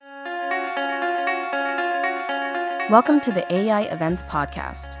Welcome to the AEI Events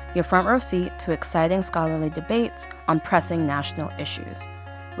Podcast, your front row seat to exciting scholarly debates on pressing national issues.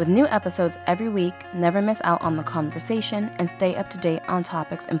 With new episodes every week, never miss out on the conversation and stay up to date on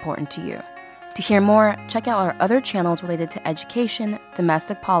topics important to you. To hear more, check out our other channels related to education,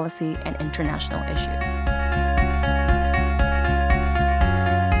 domestic policy, and international issues.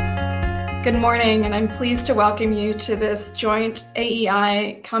 Good morning, and I'm pleased to welcome you to this joint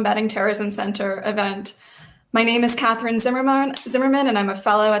AEI Combating Terrorism Center event. My name is Catherine Zimmerman, and I'm a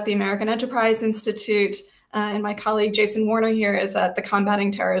fellow at the American Enterprise Institute, and my colleague Jason Warner here is at the Combating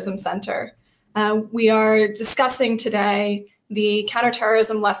Terrorism Center. We are discussing today the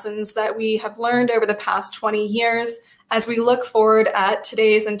counterterrorism lessons that we have learned over the past 20 years as we look forward at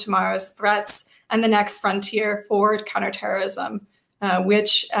today's and tomorrow's threats and the next frontier for counterterrorism,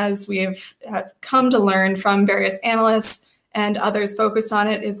 which, as we have come to learn from various analysts and others focused on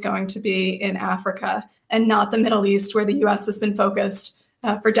it, is going to be in Africa and not the Middle East, where the U.S. has been focused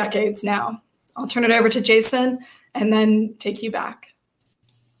for decades now. I'll turn it over to Jason and then take you back.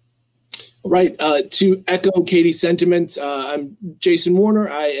 All right, to echo Katie's sentiments, I'm Jason Warner.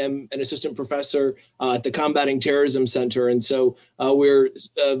 I am an assistant professor at the Combating Terrorism Center. And so we're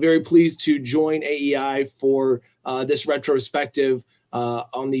very pleased to join AEI for this retrospective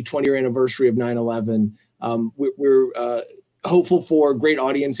on the 20-year anniversary of 9/11. We're hopeful for great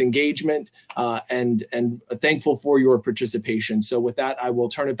audience engagement and thankful for your participation. So with that, I will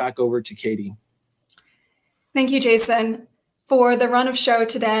turn it back over to Katie. Thank you, Jason. For the run of show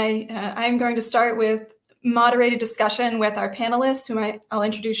today, I'm going to start with moderated discussion with our panelists, whom I'll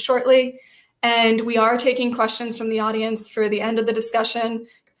introduce shortly. And we are taking questions from the audience for the end of the discussion.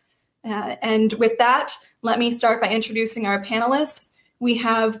 And with that, let me start by introducing our panelists. We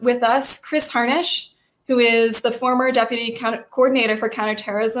have with us Chris Harnish, who is the former Deputy Coordinator for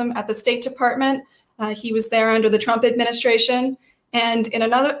Counterterrorism at the State Department. He was there under the Trump administration, and in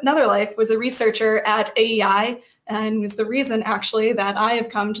another life was a researcher at AEI, and was the reason, actually, that I have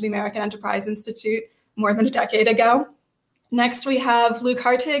come to the American Enterprise Institute more than a decade ago. Next, we have Luke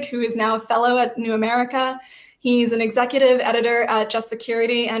Hartig, who is now a fellow at New America. He's an executive editor at Just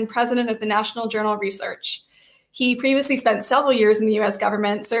Security and president of the National Journal Research. He previously spent several years in the U.S.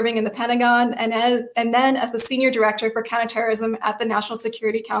 government, serving in the Pentagon, and then as the senior director for counterterrorism at the National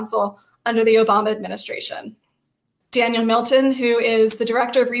Security Council under the Obama administration. Daniel Milton, who is the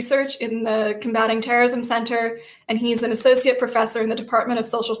director of research in the Combating Terrorism Center, and he's an associate professor in the Department of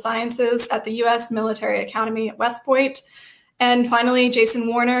Social Sciences at the U.S. Military Academy at West Point. And finally, Jason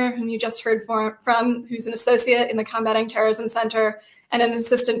Warner, whom you just heard from, who's an associate in the Combating Terrorism Center and an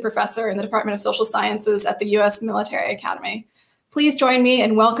assistant professor in the Department of Social Sciences at the U.S. Military Academy. Please join me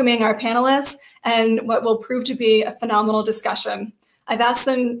in welcoming our panelists and what will prove to be a phenomenal discussion. I've asked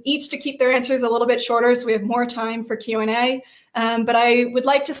them each to keep their answers a little bit shorter so we have more time for Q&A, but I would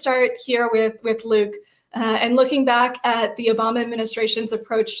like to start here with Luke and looking back at the Obama administration's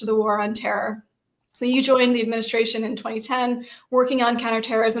approach to the war on terror. So you joined the administration in 2010, working on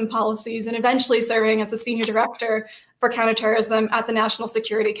counterterrorism policies and eventually serving as a senior director for counterterrorism at the National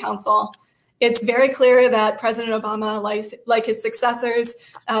Security Council. It's very clear that President Obama, like his successors,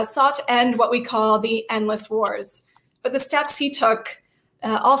 sought to end what we call the endless wars. But the steps he took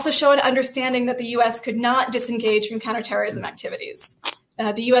also show an understanding that the U.S. could not disengage from counterterrorism activities.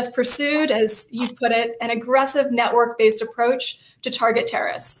 The U.S. pursued, as you've put it, an aggressive network-based approach to target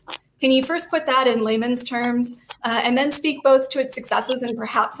terrorists. Can you first put that in layman's terms and then speak both to its successes and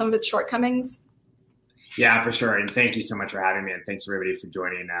perhaps some of its shortcomings? Yeah, for sure. And thank you so much for having me. And thanks everybody for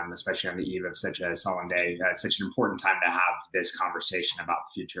joining, especially on the eve of such a solemn day. Such an important time to have this conversation about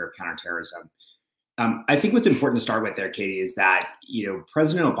the future of counterterrorism. I think what's important to start with there, Katie, is that,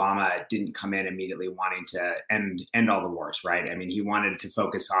 President Obama didn't come in immediately wanting to end all the wars, right? I mean, he wanted to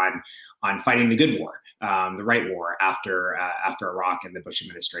focus on fighting the good war, the right war after Iraq and the Bush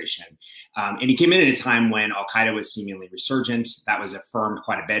administration. And he came in at a time when Al-Qaeda was seemingly resurgent. That was affirmed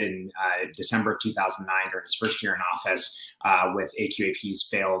quite a bit in December 2009 during his first year in office with AQAP's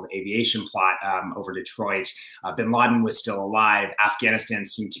failed aviation plot over Detroit. Bin Laden was still alive. Afghanistan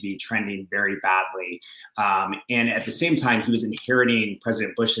seemed to be trending very badly. And at the same time, he was inheriting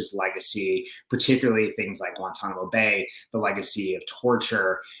President Bush's legacy, particularly things like Guantanamo Bay, the legacy of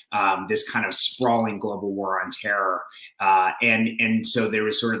torture, this kind of sprawling global war on terror. And so there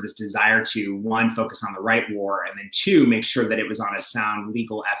was sort of this desire to, one, focus on the right war, and then two, make sure that it was on a sound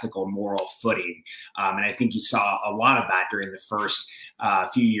legal, ethical, moral footing. And I think you saw a lot of that during the first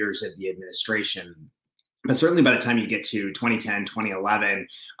few years of the administration. But certainly by the time you get to 2010, 2011,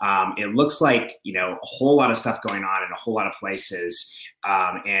 it looks like, a whole lot of stuff going on in a whole lot of places,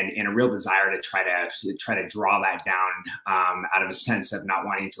 and a real desire to try to draw that down out of a sense of not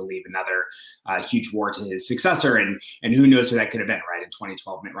wanting to leave another huge war to his successor. And who knows who that could have been, right? In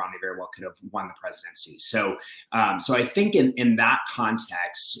 2012, Mitt Romney very well could have won the presidency. So I think in that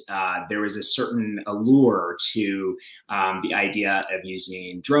context, there was a certain allure to the idea of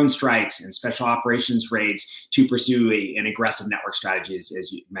using drone strikes and special operations raids to pursue an aggressive network strategy,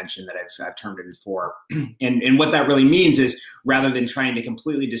 as you mentioned, that I've termed it before. And what that really means is, rather than trying to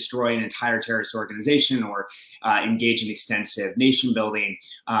completely destroy an entire terrorist organization or engage in extensive nation building,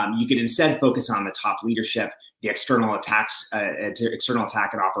 you could instead focus on the top leadership, the external attack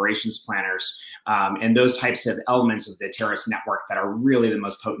and operations planners, and those types of elements of the terrorist network that are really the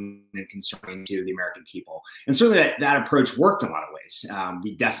most potent and concerning to the American people. And certainly that approach worked in a lot of ways.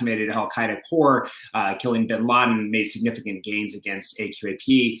 We decimated Al-Qaeda core, killing bin Laden, made significant gains against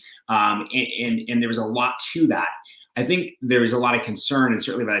AQAP, and there was a lot to that. I think there was a lot of concern, and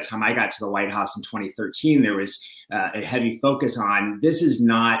certainly by the time I got to the White House in 2013, there was a heavy focus on, this is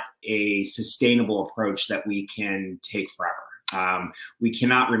not a sustainable approach that we can take forever. We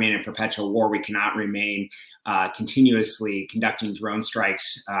cannot remain in perpetual war. We cannot remain continuously conducting drone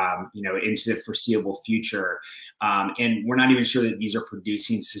strikes, into the foreseeable future. And we're not even sure that these are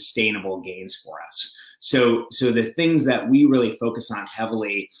producing sustainable gains for us. So the things that we really focused on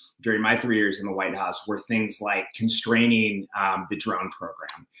heavily during my 3 years in the White House were things like constraining the drone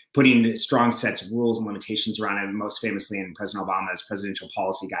program, putting strong sets of rules and limitations around it, most famously in President Obama's presidential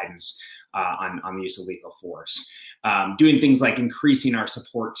policy guidance on the use of lethal force. Doing things like increasing our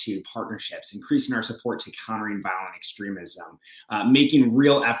support to partnerships, increasing our support to countering violent extremism, making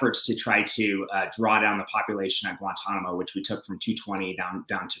real efforts to try to draw down the population at Guantanamo, which we took from 220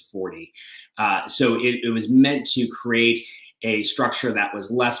 down to 40. So it was meant to create a structure that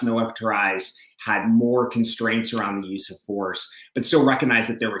was less militarized, had more constraints around the use of force, but still recognized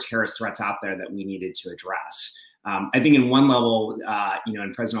that there were terrorist threats out there that we needed to address. I think in one level,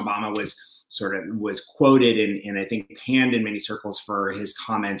 and President Obama was quoted and I think panned in many circles for his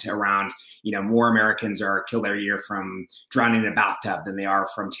comment around, more Americans are killed every year from drowning in a bathtub than they are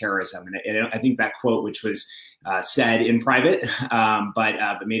from terrorism. And I think that quote, which was said in private,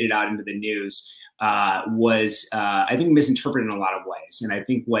 but made it out into the news, was, I think, misinterpreted in a lot of ways. And I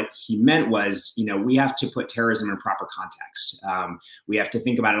think what he meant was, we have to put terrorism in proper context. We have to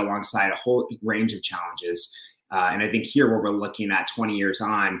think about it alongside a whole range of challenges. And I think here, where we're looking at 20 years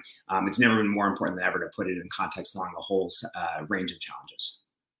on, it's never been more important than ever to put it in context along the whole range of challenges.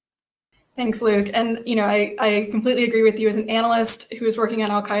 Thanks, Luke. And, I completely agree with you. As an analyst who was working on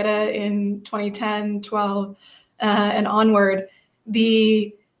Al-Qaeda in 2010, 12, and onward,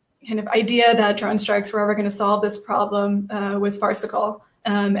 the kind of idea that drone strikes were ever going to solve this problem was farcical.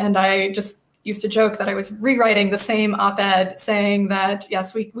 And I just used to joke that I was rewriting the same op-ed saying that,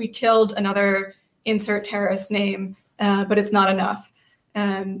 yes, we killed another insert terrorist name, but it's not enough.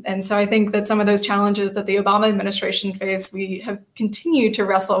 And so I think that some of those challenges that the Obama administration faced, we have continued to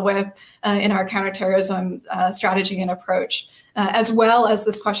wrestle with in our counterterrorism strategy and approach, as well as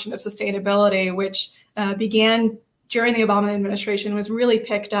this question of sustainability, which began during the Obama administration, was really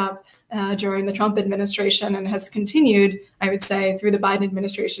picked up during the Trump administration and has continued, I would say, through the Biden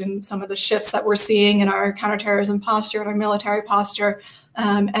administration. Some of the shifts that we're seeing in our counterterrorism posture and our military posture,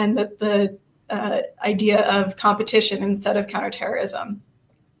 and the idea of competition instead of counterterrorism.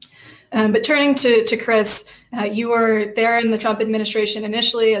 But turning to Chris, you were there in the Trump administration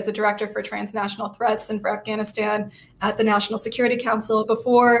initially as a director for transnational threats and for Afghanistan at the National Security Council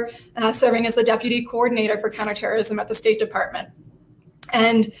before serving as the deputy coordinator for counterterrorism at the State Department.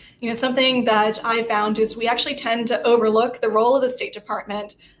 And something that I found is we actually tend to overlook the role of the State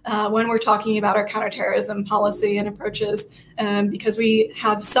Department when we're talking about our counterterrorism policy and approaches, because we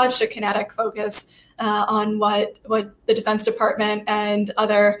have such a kinetic focus on what the Defense Department and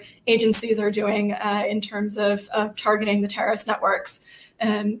other agencies are doing in terms of targeting the terrorist networks.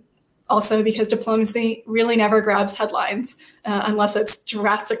 Also because diplomacy really never grabs headlines unless it's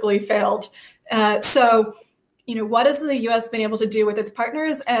drastically failed. So what has the U.S. been able to do with its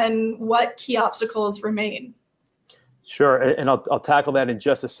partners, and what key obstacles remain? Sure, and I'll tackle that in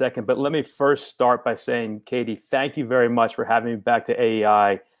just a second. But let me first start by saying, Katie, thank you very much for having me back to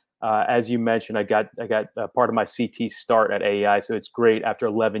AEI. As you mentioned, I got part of my CT start at AEI, so it's great after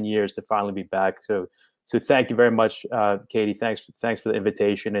 11 years to finally be back. So thank you very much, Katie. Thanks for the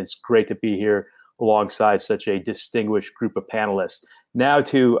invitation. It's great to be here alongside such a distinguished group of panelists. Now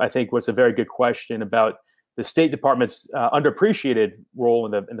to, I think, what's a very good question about the State Department's underappreciated role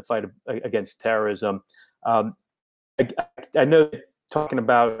in the fight against terrorism. I know that talking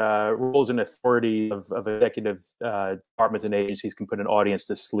about roles and authority of executive departments and agencies can put an audience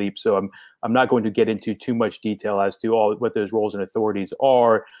to sleep. So I'm not going to get into too much detail as to what those roles and authorities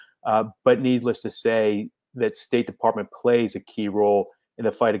are. But needless to say, that State Department plays a key role in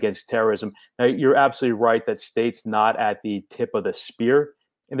the fight against terrorism. Now, you're absolutely right that state's not at the tip of the spear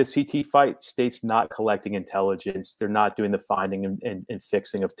in the CT fight. State's not collecting intelligence. They're not doing the finding and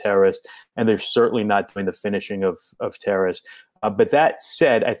fixing of terrorists, and they're certainly not doing the finishing of terrorists. But that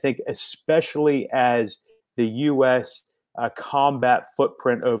said, I think especially as the U.S. Combat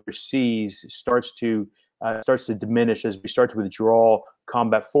footprint overseas starts to diminish, as we start to withdraw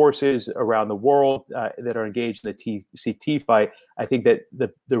combat forces around the world that are engaged in the CT fight, I think that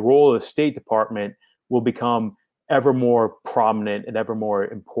the role of the State Department will become ever more prominent and ever more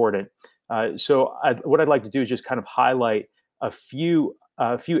important. So what I'd like to do is just kind of highlight a few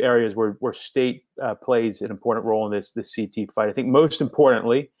areas where state plays an important role in this CT fight. I think most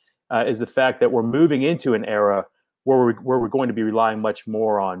importantly is the fact that we're moving into an era where we're going to be relying much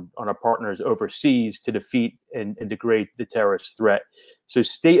more on our partners overseas to defeat and degrade the terrorist threat. So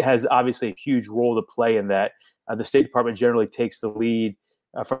state has obviously a huge role to play in that. The State Department generally takes the lead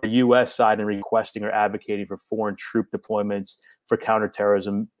from the U.S. side in requesting or advocating for foreign troop deployments for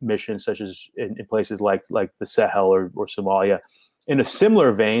counterterrorism missions, such as in places like the Sahel or Somalia. In a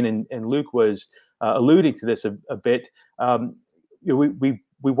similar vein, and Luke was alluding to this a bit,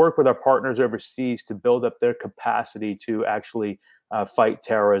 we work with our partners overseas to build up their capacity to actually fight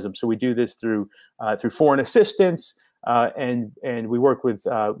terrorism. So we do this through foreign assistance, and we work with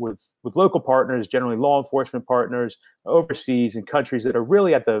local partners, generally law enforcement partners overseas in countries that are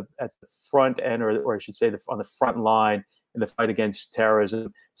really at the front end, or I should say, on the front line in the fight against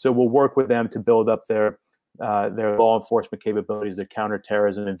terrorism. So we'll work with them to build up their law enforcement capabilities, their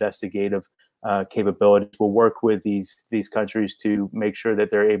counterterrorism investigative capabilities. We'll work with these countries to make sure that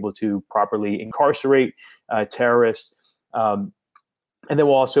they're able to properly incarcerate terrorists, and then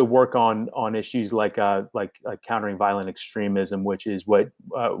we'll also work on issues like countering violent extremism, which is what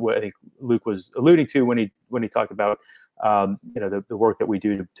I think Luke was alluding to when he talked about the work that we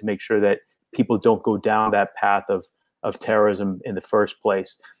do to make sure that people don't go down that path of terrorism in the first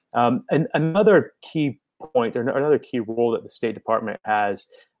place. And another key point, or another key role that the State Department has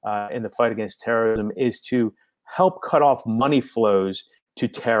in the fight against terrorism is to help cut off money flows to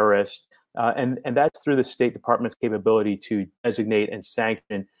terrorists. And that's through the State Department's capability to designate and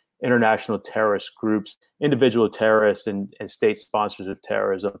sanction international terrorist groups, individual terrorists, and state sponsors of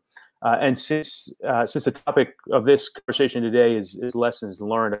terrorism. And since the topic of this conversation today is lessons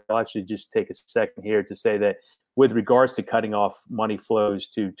learned, I'll actually just take a second here to say that with regards to cutting off money flows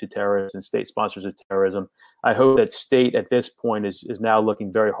to terrorists and state sponsors of terrorism, I hope that state at this point is now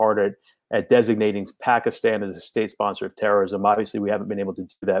looking very hard at designating Pakistan as a state sponsor of terrorism. Obviously, we haven't been able to do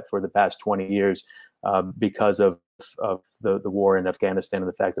that for the past 20 years because of the war in Afghanistan and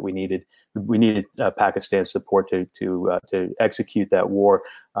the fact that we needed Pakistan's support to execute that war.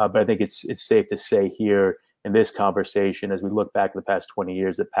 But I think it's safe to say here in this conversation, as we look back at the past 20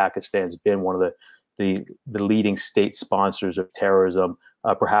 years, that Pakistan's been one of the leading state sponsors of terrorism,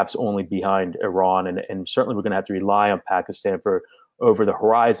 perhaps only behind Iran, and certainly we're going to have to rely on Pakistan for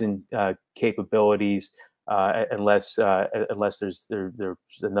over-the-horizon capabilities, unless there's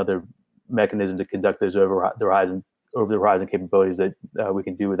another mechanism to conduct those over-the-horizon capabilities that we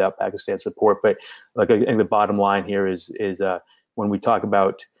can do without Pakistan's support. But I think the bottom line here is when we talk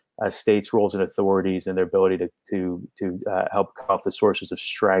about states' roles and authorities and their ability to help cut off the sources of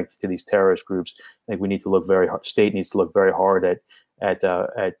strength to these terrorist groups, I think we need to look very hard. State needs to look very hard at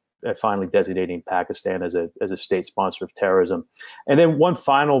finally designating Pakistan as a state sponsor of terrorism. And then one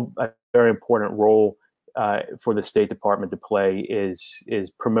final very important role for the State Department to play is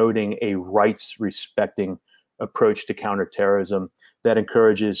promoting a rights-respecting approach to counterterrorism that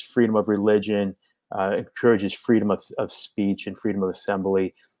encourages freedom of religion, encourages freedom of speech and freedom of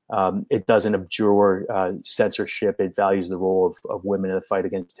assembly. It doesn't abjure censorship. It values the role of women in the fight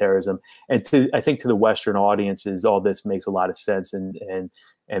against terrorism. And I think to the Western audiences, all this makes a lot of sense. And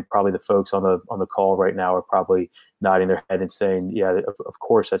probably the folks on the call right now are probably nodding their head and saying, "Yeah, of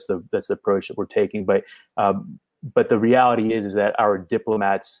course, that's the approach that we're taking." But the reality is that our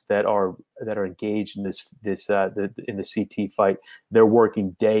diplomats that are engaged in in the CT fight, they're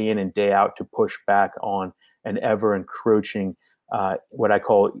working day in and day out to push back on an ever encroaching what I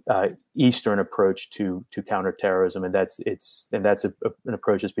call Eastern approach to counterterrorism, and that's an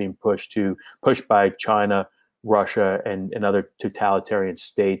approach that's being pushed by China, Russia, and other totalitarian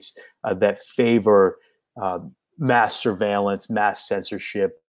states that favor mass surveillance, mass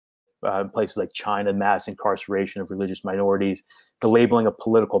censorship, places like China, mass incarceration of religious minorities, the labeling of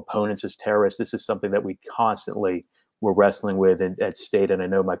political opponents as terrorists. This is something that we constantly were wrestling with at State, and I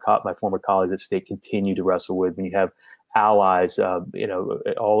know my former colleagues at State continue to wrestle with. When you have allies, all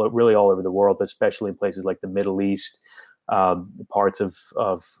over the world, but especially in places like the Middle East, parts of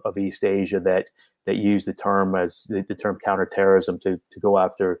East Asia that use the term counterterrorism to go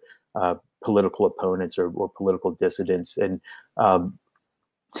after political opponents or political dissidents. And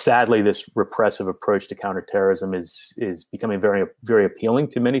sadly, this repressive approach to counterterrorism is becoming very, very appealing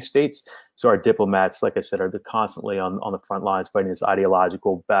to many states. So our diplomats, like I said, are constantly on the front lines fighting this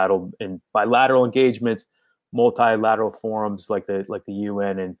ideological battle in bilateral engagements, multilateral forums like the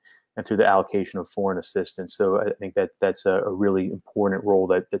UN, and through the allocation of foreign assistance. So I think that's a really important role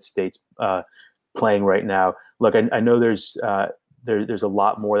that State's playing right now. Look, I know there's a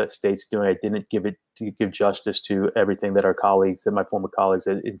lot more that State's doing. I didn't give justice to everything that my former colleagues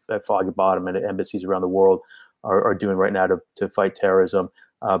at Foggy Bottom and at embassies around the world are doing right now to fight terrorism.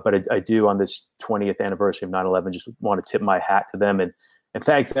 But I do, on this 20th anniversary of 9/11, just want to tip my hat to them and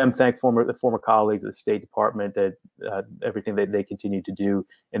thank them, thank the former colleagues at the State Department, that everything that they continue to do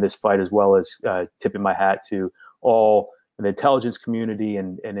in this fight, as well as tipping my hat to all in the intelligence community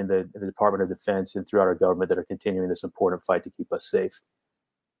and in the Department of Defense and throughout our government that are continuing this important fight to keep us safe.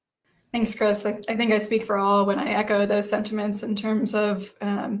 Thanks, Chris. I think I speak for all when I echo those sentiments in terms of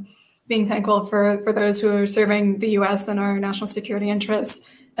being thankful for those who are serving the U.S. and our national security interests,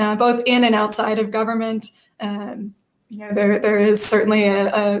 both in and outside of government. There is certainly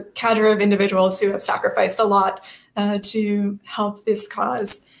a cadre of individuals who have sacrificed a lot to help this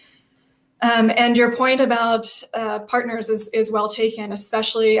cause. And your point about partners is well taken,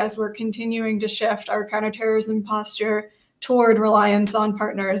 especially as we're continuing to shift our counterterrorism posture toward reliance on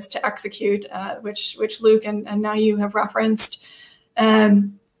partners to execute, which Luke and now you have referenced.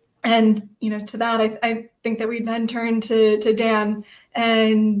 And to that, I think that we then turn to Dan,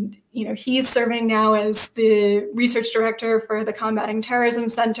 and he's serving now as the research director for the Combating Terrorism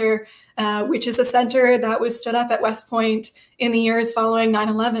Center, which is a center that was stood up at West Point in the years following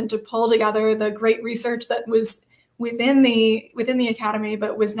 9/11 to pull together the great research that was within the academy,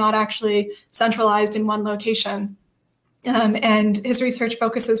 but was not actually centralized in one location. And his research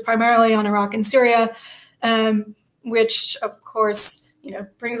focuses primarily on Iraq and Syria, which of course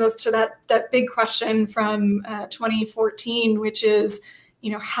brings us to that big question from 2014, which is,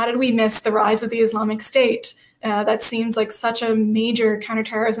 how did we miss the rise of the Islamic State? That seems like such a major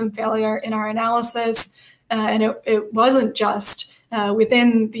counterterrorism failure in our analysis. And it wasn't just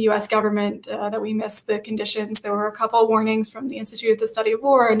within the US government that we missed the conditions. There were a couple warnings from the Institute of the Study of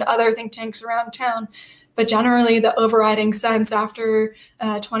War and other think tanks around town. But generally, the overriding sense after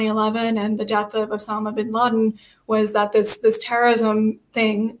 2011 and the death of Osama bin Laden was that this terrorism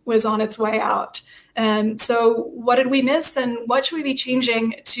thing was on its way out. And so what did we miss, and what should we be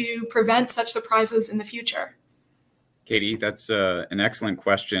changing to prevent such surprises in the future? Katie, that's an excellent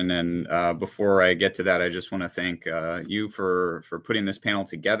question. And before I get to that, I just want to thank you for putting this panel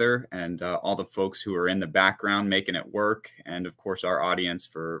together, and all the folks who are in the background making it work, and of course our audience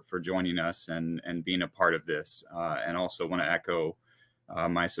for joining us and being a part of this. And also want to echo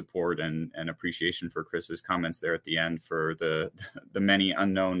my support and appreciation for Chris's comments there at the end for the many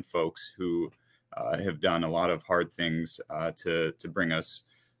unknown folks who have done a lot of hard things to bring us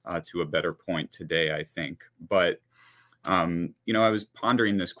to a better point today, I think. But I was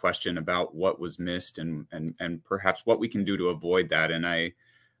pondering this question about what was missed and perhaps what we can do to avoid that. And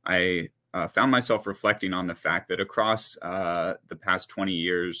I found myself reflecting on the fact that across the past 20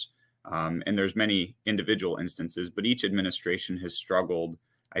 years, and there's many individual instances, but each administration has struggled,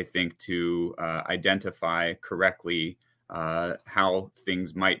 I think, to identify correctly how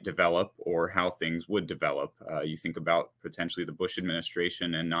things might develop or how things would develop. You think about potentially the Bush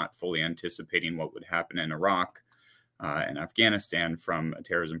administration and not fully anticipating what would happen in Iraq and Afghanistan from a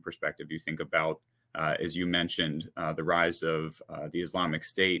terrorism perspective. You think about, as you mentioned, the rise of the Islamic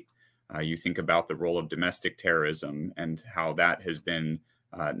State. You think about the role of domestic terrorism and how that has been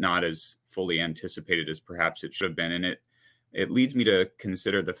not as fully anticipated as perhaps it should have been. And it leads me to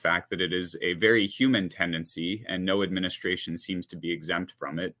consider the fact that it is a very human tendency, and no administration seems to be exempt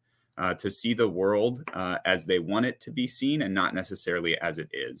from it, to see the world as they want it to be seen and not necessarily as it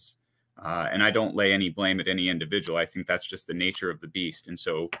is. And I don't lay any blame at any individual. I think that's just the nature of the beast. And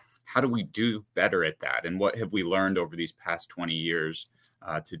so how do we do better at that? And what have we learned over these past 20 years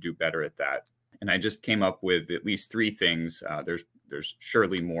to do better at that? And I just came up with at least 3 things. There's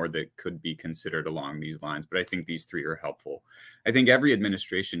surely more that could be considered along these lines, but I think these 3 are helpful. I think every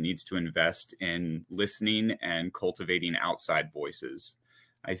administration needs to invest in listening and cultivating outside voices.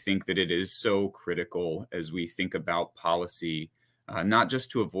 I think that it is so critical as we think about policy, not just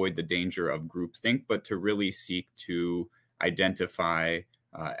to avoid the danger of groupthink, but to really seek to identify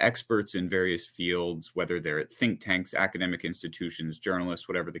experts in various fields, whether they're at think tanks, academic institutions, journalists,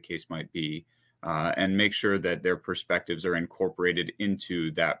 whatever the case might be, and make sure that their perspectives are incorporated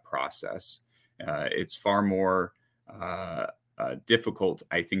into that process. It's far more difficult,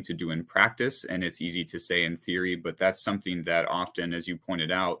 I think, to do in practice, and it's easy to say in theory, but that's something that often, as you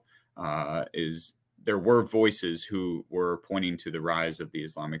pointed out, there were voices who were pointing to the rise of the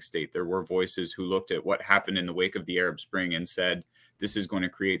Islamic State. There were voices who looked at what happened in the wake of the Arab Spring and said, this is going to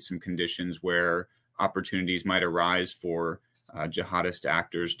create some conditions where opportunities might arise for jihadist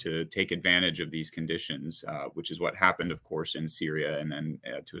actors to take advantage of these conditions, which is what happened, of course, in Syria and then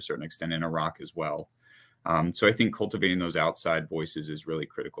to a certain extent in Iraq as well. So I think cultivating those outside voices is really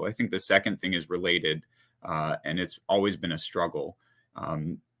critical. I think the second thing is related, and it's always been a struggle,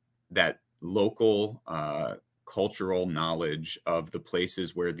 that local cultural knowledge of the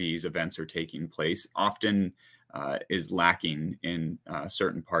places where these events are taking place often is lacking in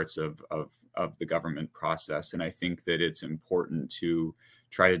certain parts of the government process. And I think that it's important to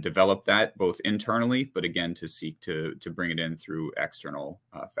try to develop that both internally, but again, to seek to bring it in through external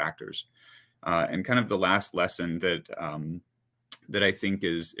factors. And kind of the last lesson that that I think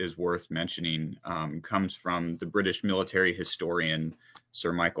is worth mentioning comes from the British military historian,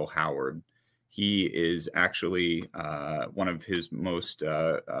 Sir Michael Howard. He is actually one of his most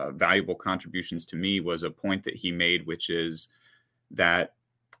valuable contributions to me was a point that he made, which is that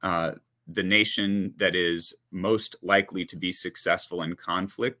the nation that is most likely to be successful in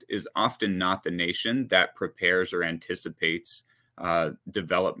conflict is often not the nation that prepares or anticipates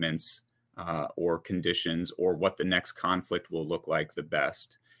developments or conditions or what the next conflict will look like the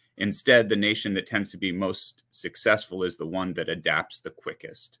best. Instead, the nation that tends to be most successful is the one that adapts the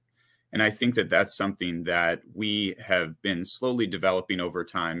quickest. And I think that that's something that we have been slowly developing over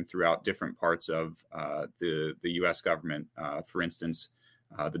time throughout different parts of the U.S. government. For instance,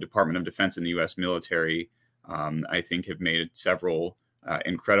 the Department of Defense and the U.S. military, I think, have made several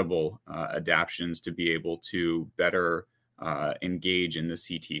incredible adaptations to be able to better engage in the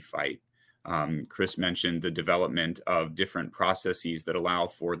CT fight. Chris mentioned the development of different processes that allow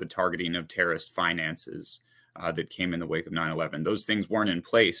for the targeting of terrorist finances that came in the wake of 9/11. Those things weren't in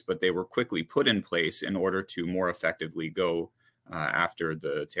place, but they were quickly put in place in order to more effectively go after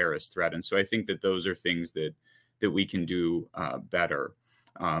the terrorist threat. And so I think that those are things that we can do better.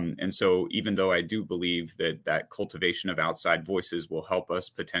 And so even though I do believe that cultivation of outside voices will help us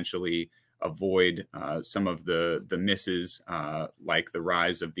potentially avoid some of the misses like the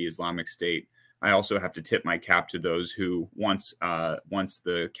rise of the Islamic State, I also have to tip my cap to those who once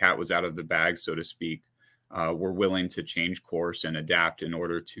the cat was out of the bag, so to speak, were willing to change course and adapt in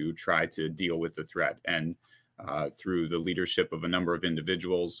order to try to deal with the threat. And through the leadership of a number of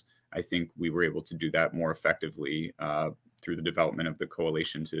individuals, I think we were able to do that more effectively through the development of the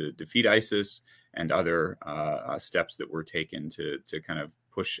coalition to defeat ISIS and other steps that were taken to kind of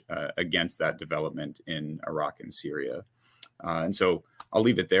push against that development in Iraq and Syria. And so I'll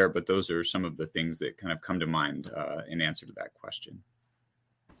leave it there, but those are some of the things that kind of come to mind in answer to that question.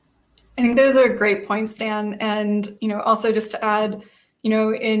 I think those are great points, Dan. And, also just to add,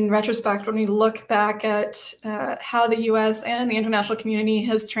 in retrospect, when we look back at how the US and the international community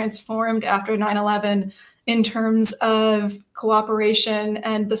has transformed after 9/11 in terms of cooperation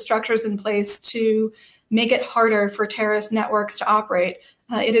and the structures in place to make it harder for terrorist networks to operate,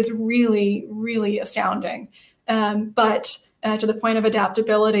 it is really, really astounding. But to the point of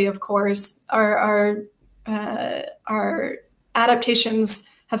adaptability, of course, our adaptations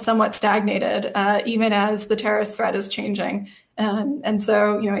have somewhat stagnated, even as the terrorist threat is changing. And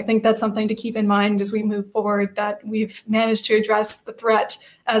so, I think that's something to keep in mind as we move forward, that we've managed to address the threat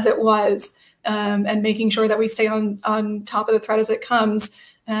as it was, and making sure that we stay on top of the threat as it comes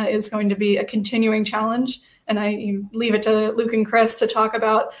is going to be a continuing challenge. And I leave it to Luke and Chris to talk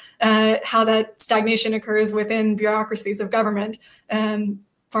about how that stagnation occurs within bureaucracies of government.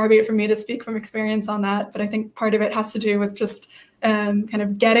 Far be it from me to speak from experience on that, but I think part of it has to do with just kind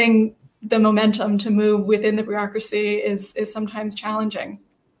of getting the momentum to move within the bureaucracy is sometimes challenging.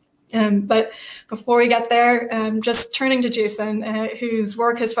 But before we get there, just turning to Jason, whose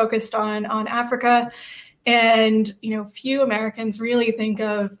work has focused on Africa. And, few Americans really think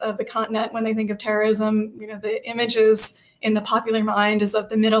of the continent when they think of terrorism. The images in the popular mind is of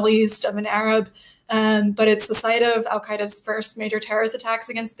the Middle East, of an Arab. But it's the site of al-Qaeda's first major terrorist attacks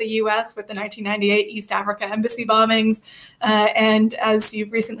against the U.S. with the 1998 East Africa embassy bombings. And as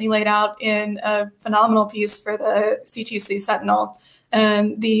you've recently laid out in a phenomenal piece for the CTC Sentinel,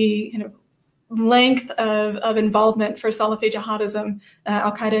 the kind of length of involvement for Salafi jihadism,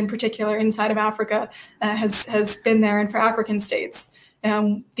 al-Qaeda in particular, inside of Africa, has been there, and for African states.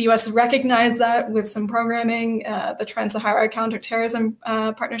 The U.S. recognized that with some programming, the Trans-Sahara Counterterrorism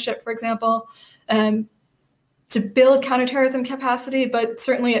Partnership, for example, to build counterterrorism capacity, but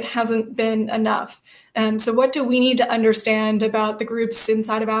certainly it hasn't been enough. So what do we need to understand about the groups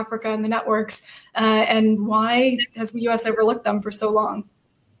inside of Africa and the networks, and why has the U.S. overlooked them for so long?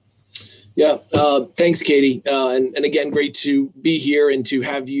 Yeah, thanks, Katie. And again, great to be here and to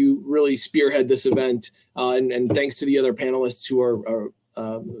have you really spearhead this event. And thanks to the other panelists who are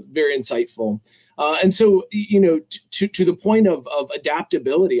very insightful. And so, to the point of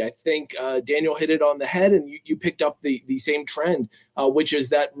adaptability, I think Daniel hit it on the head, and you picked up the same trend, which is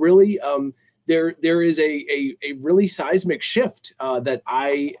that really there is a really seismic shift that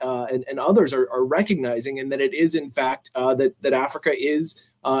I and others are recognizing, and that it is in fact that Africa is,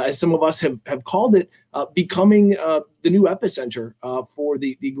 as some of us have called it, becoming the new epicenter for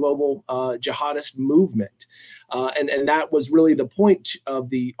the global jihadist movement. And that was really the point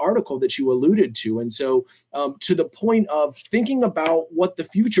of the article that you alluded to. And so to the point of thinking about what the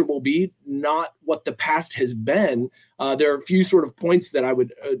future will be, not what the past has been, there are a few sort of points that I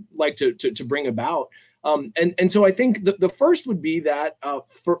would like to bring about. And so I think the first would be that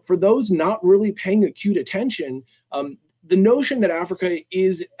for those not really paying acute attention, the notion that Africa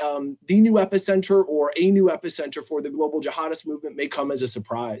is the new epicenter or a new epicenter for the global jihadist movement may come as a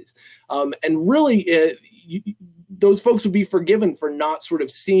surprise. And really, those folks would be forgiven for not sort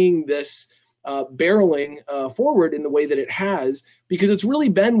of seeing this barreling forward in the way that it has, because it's really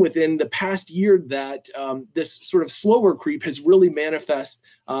been within the past year that this sort of slower creep has really manifest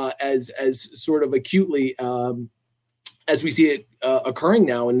as sort of acutely as we see it occurring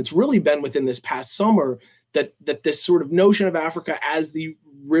now. And it's really been within this past summer that this sort of notion of Africa as the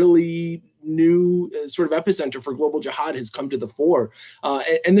really new sort of epicenter for global jihad has come to the fore.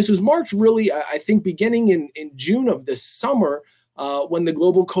 And this was marked really, I think, beginning in June of this summer, when the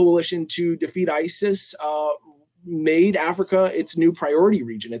Global Coalition to Defeat ISIS made Africa its new priority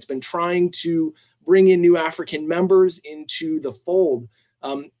region. It's been trying to bring in new African members into the fold.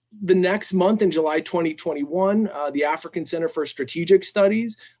 The next month, in July 2021, the African Center for Strategic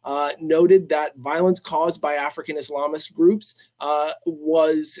Studies noted that violence caused by African Islamist groups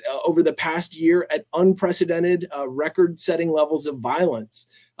was, over the past year, at unprecedented record-setting levels of violence.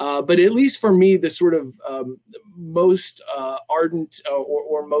 But at least for me, the sort of most ardent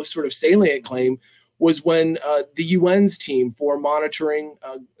or most sort of salient claim was when the UN's team for monitoring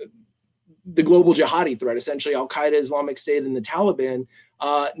the global jihadi threat, essentially Al-Qaeda, Islamic State, and the Taliban,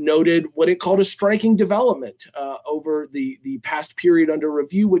 noted what it called a striking development over the past period under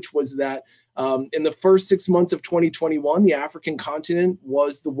review, which was that in the first 6 months of 2021, the African continent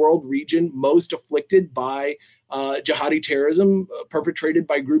was the world region most afflicted by jihadi terrorism perpetrated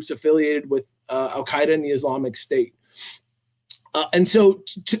by groups affiliated with Al-Qaeda and the Islamic State. And so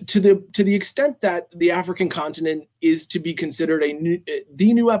to the extent that the African continent is to be considered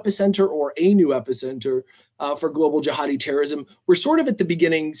the new epicenter or a new epicenter for global jihadi terrorism, we're sort of at the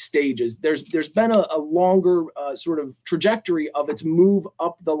beginning stages. There's been a longer sort of trajectory of its move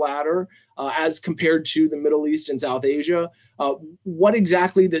up the ladder as compared to the Middle East and South Asia. What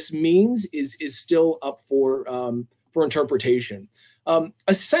exactly this means is still up for interpretation.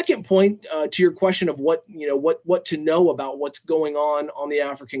 A second point to your question of what to know about what's going on the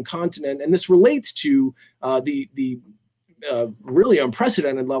African continent, and this relates to the really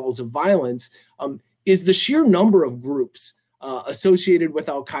unprecedented levels of violence, is the sheer number of groups associated with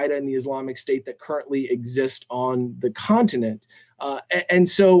Al-Qaeda and the Islamic State that currently exist on the continent. And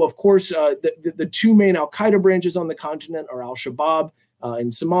so, of course, the two main Al-Qaeda branches on the continent are Al-Shabaab in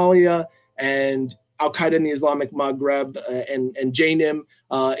Somalia and Al-Qaeda in the Islamic Maghreb and JNIM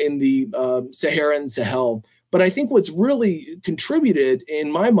in the Saharan Sahel. But I think what's really contributed,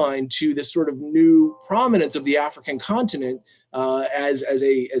 in my mind, to this sort of new prominence of the African continent as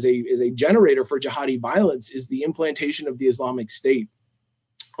a generator for jihadi violence is the implantation of the Islamic State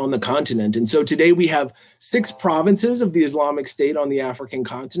on the continent. And so today we have 6 provinces of the Islamic State on the African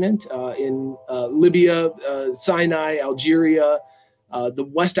continent in Libya, Sinai, Algeria, the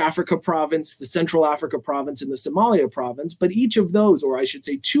West Africa province, the Central Africa province, and the Somalia province. But each of those, or I should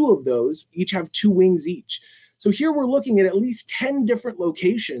say 2 of those, each have 2 wings each. So here we're looking at least 10 different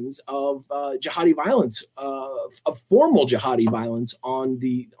locations of jihadi violence, of formal jihadi violence on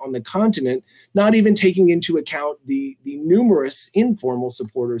the continent, not even taking into account the numerous informal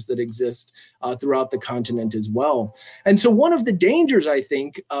supporters that exist throughout the continent as well. And so one of the dangers, I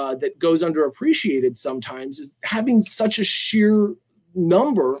think, that goes underappreciated sometimes is having such a sheer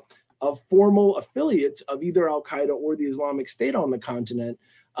number of formal affiliates of either Al-Qaeda or the Islamic State on the continent,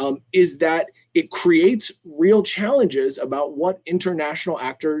 is that it creates real challenges about what international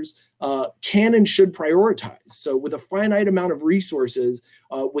actors can and should prioritize. So with a finite amount of resources,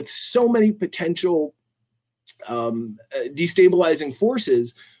 with so many potential destabilizing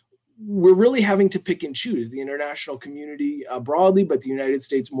forces, we're really having to pick and choose, the international community broadly, but the United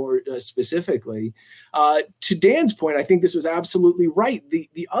States more specifically. To Dan's point, I think this was absolutely right.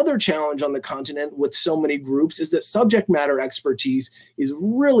 The other challenge on the continent with so many groups is that subject matter expertise is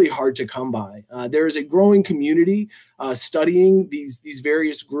really hard to come by. There is a growing community studying these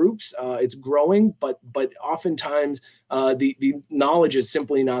various groups. It's growing, but oftentimes the knowledge is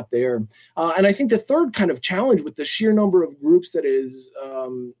simply not there. And I think the third kind of challenge with the sheer number of groups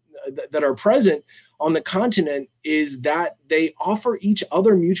that are present on the continent is that they offer each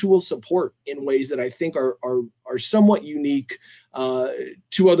other mutual support in ways that I think are somewhat unique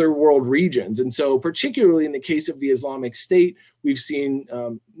to other world regions. And so particularly in the case of the Islamic State, we've seen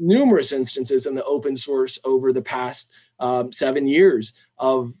numerous instances in the open source over the past 7 years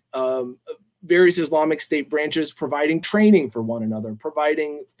of various Islamic State branches providing training for one another,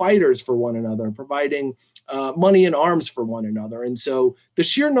 providing fighters for one another, providing money and arms for one another. And so the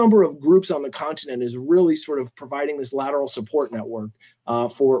sheer number of groups on the continent is really sort of providing this lateral support network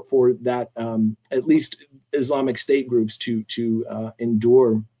for that at least Islamic State groups to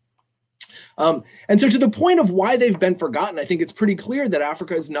endure. And so to the point of why they've been forgotten, I think it's pretty clear that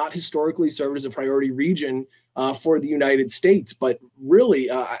Africa has not historically served as a priority region for the United States. But really,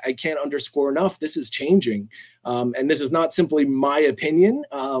 I can't underscore enough, this is changing. And this is not simply my opinion,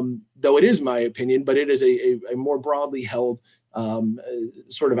 though it is my opinion, but it is a more broadly held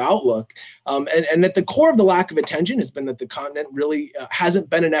sort of outlook. And at the core of the lack of attention has been that the continent really hasn't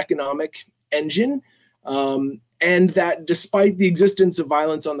been an economic engine. And that despite the existence of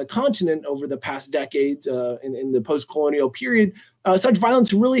violence on the continent over the past decades in the post-colonial period, such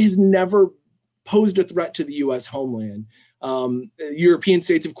violence really has never posed a threat to the U.S. homeland. European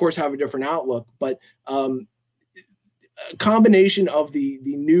states, of course, have a different outlook, but a combination of the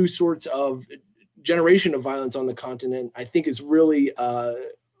new sorts of generation of violence on the continent, I think, is really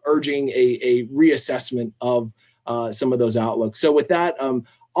urging a reassessment of some of those outlooks. So with that,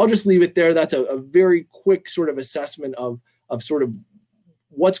 I'll just leave it there. That's a very quick sort of assessment of sort of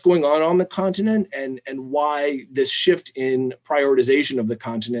what's going on the continent and why this shift in prioritization of the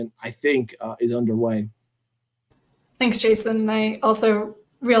continent, I think, is underway. Thanks, Jason. I also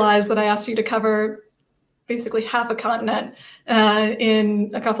realized that I asked you to cover basically half a continent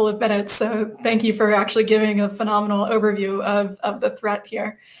in a couple of minutes. So thank you for actually giving a phenomenal overview of the threat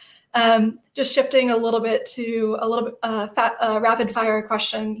here. Just shifting a little bit to a rapid fire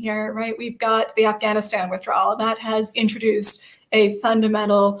question here, right? We've got the Afghanistan withdrawal that has introduced a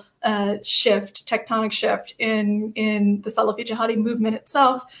fundamental tectonic shift in the Salafi Jihadi movement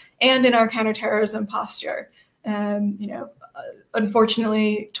itself and in our counterterrorism posture.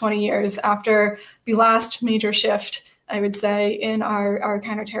 Unfortunately, 20 years after the last major shift, I would say, in our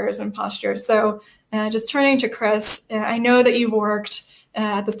counterterrorism posture. So just turning to Chris, I know that you've worked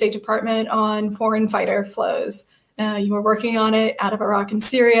at the State Department on foreign fighter flows. You were working on it out of Iraq and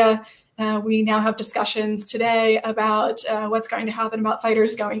Syria. We now have discussions today about what's going to happen about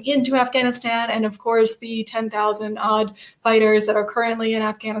fighters going into Afghanistan, and of course the 10,000 odd fighters that are currently in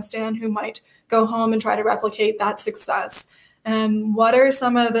Afghanistan who might go home and try to replicate that success. What are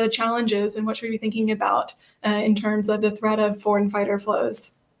some of the challenges and what should we be thinking about in terms of the threat of foreign fighter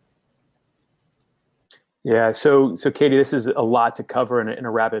flows? Yeah, so Katie, this is a lot to cover in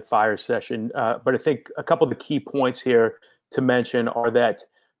a rapid fire session, but I think a couple of the key points here to mention are that,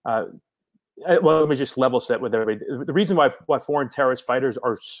 let me just level set with everybody. The reason why foreign terrorist fighters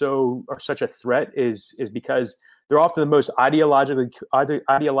are such a threat is because they're often the most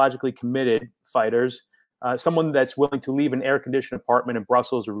ideologically committed fighters. Someone that's willing to leave an air-conditioned apartment in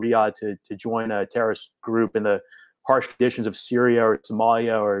Brussels or Riyadh to join a terrorist group in the harsh conditions of Syria or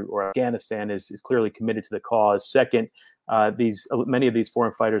Somalia or Afghanistan is clearly committed to the cause. Second, many of these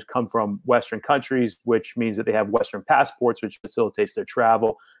foreign fighters come from Western countries, which means that they have Western passports, which facilitates their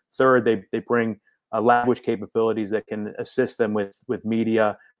travel. Third, they bring language capabilities that can assist them with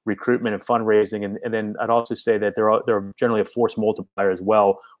media, recruitment, and fundraising. And then I'd also say that they're generally a force multiplier as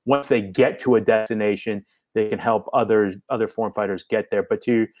well. Once they get to a destination, they can help other foreign fighters get there. But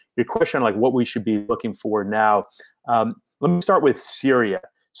to your question, like what we should be looking for now, let me start with Syria.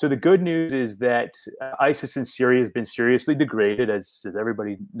 So the good news is that ISIS in Syria has been seriously degraded, as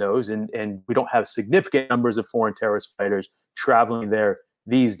everybody knows, and we don't have significant numbers of foreign terrorist fighters traveling there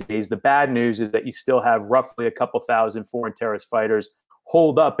these days. The bad news is that you still have roughly a couple thousand foreign terrorist fighters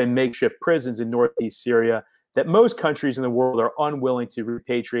holed up in makeshift prisons in northeast Syria that most countries in the world are unwilling to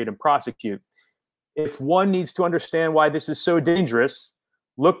repatriate and prosecute. If one needs to understand why this is so dangerous,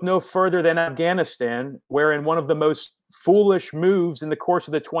 look no further than Afghanistan, where in one of the most foolish moves in the course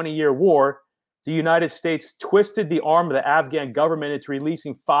of the 20-year war, the United States twisted the arm of the Afghan government into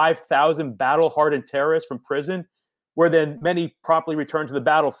releasing 5,000 battle-hardened terrorists from prison, where then many promptly returned to the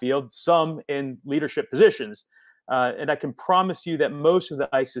battlefield, some in leadership positions. And I can promise you that most of the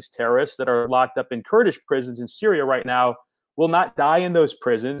ISIS terrorists that are locked up in Kurdish prisons in Syria right now will not die in those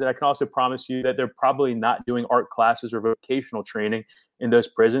prisons. And I can also promise you that they're probably not doing art classes or vocational training in those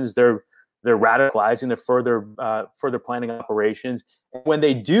prisons. They're radicalizing, they're further planning operations. And when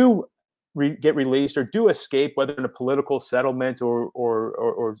they do get released or do escape, whether in a political settlement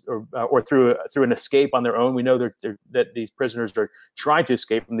or through an escape on their own, we know that these prisoners are trying to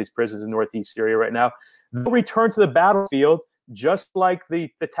escape from these prisons in northeast Syria right now. They'll return to the battlefield just like the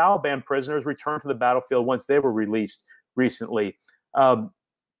Taliban prisoners returned to the battlefield once they were released recently,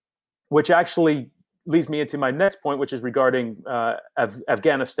 which actually leads me into my next point, which is regarding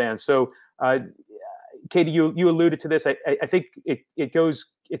Afghanistan. So, Katie, you alluded to this. I think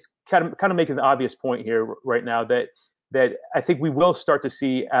it's kind of making the obvious point here right now that I think we will start to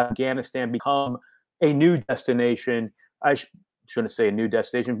see Afghanistan become a new destination. I shouldn't say a new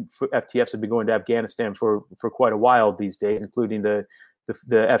destination. FTFs have been going to Afghanistan for quite a while these days, including the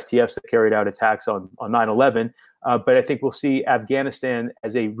FTFs that carried out attacks on 9/11. But I think we'll see Afghanistan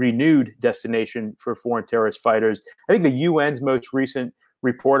as a renewed destination for foreign terrorist fighters. I think the UN's most recent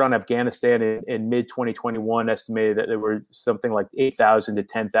report on Afghanistan in mid-2021 estimated that there were something like 8,000 to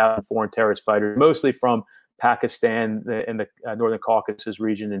 10,000 foreign terrorist fighters, mostly from Pakistan and the Northern Caucasus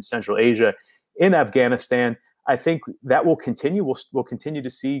region in Central Asia in Afghanistan. I think that will continue. We'll continue to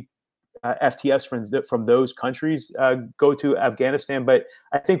see FTFs from those countries go to Afghanistan, but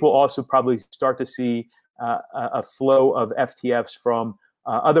I think we'll also probably start to see a flow of FTFs from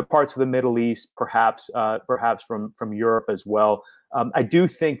other parts of the Middle East, perhaps from Europe as well. I do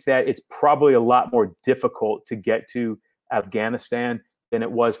think that it's probably a lot more difficult to get to Afghanistan than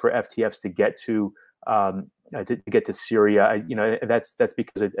it was for FTFs to get to Syria. That's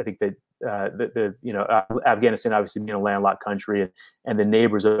because I think that Afghanistan obviously being a landlocked country, and the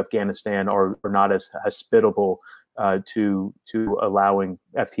neighbors of Afghanistan are not as hospitable to allowing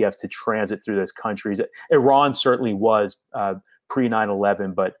FTFs to transit through those countries. Iran certainly was pre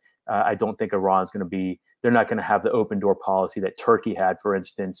 9/11, but I don't think Iran's going to be. They're not going to have the open door policy that Turkey had, for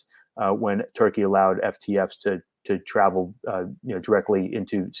instance, when Turkey allowed FTFs to travel directly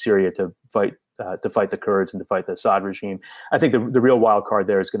into Syria to fight the Kurds and to fight the Assad regime. I think the real wild card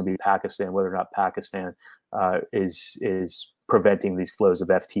there is going to be Pakistan, whether or not Pakistan is preventing these flows of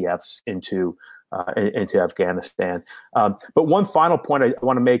FTFs into Afghanistan. But one final point I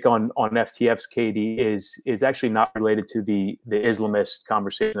want to make on FTFs, Katie, is actually not related to the Islamist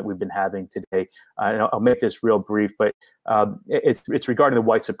conversation that we've been having today. And I'll make this real brief, but it's regarding the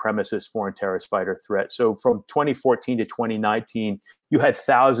white supremacist foreign terrorist fighter threat. So from 2014 to 2019, you had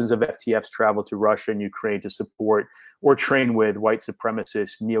thousands of FTFs travel to Russia and Ukraine to support or train with white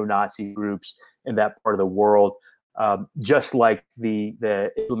supremacist neo-Nazi groups in that part of the world. Just like the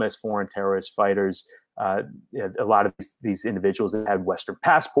Islamist foreign terrorist fighters, a lot of these individuals that had Western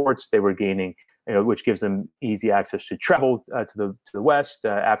passports, they were gaining, which gives them easy access to travel to the West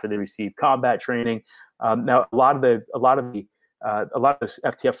after they receive combat training. Now, a lot of the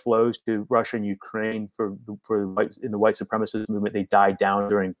FTF flows to Russia and Ukraine in the white supremacist movement, they died down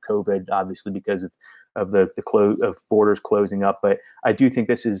during COVID, obviously because of borders closing up. But I do think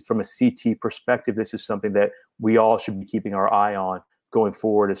this is, from a CT perspective, this is something that we all should be keeping our eye on going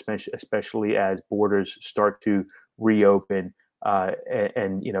forward, especially as borders start to reopen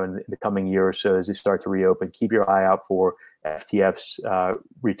and in the coming year or so, as they start to reopen. Keep your eye out for FTFs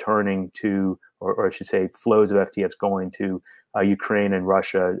returning to, or I should say, flows of FTFs going to Ukraine and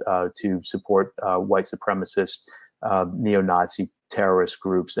Russia to support white supremacist neo-Nazi terrorist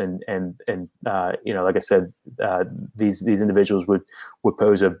groups, and like I said, these individuals would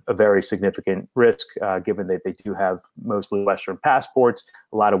pose a very significant risk, given that they do have mostly Western passports.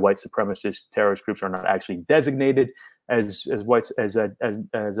 A lot of white supremacist terrorist groups are not actually designated as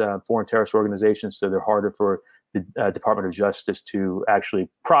foreign terrorist organizations, so they're harder for the Department of Justice to actually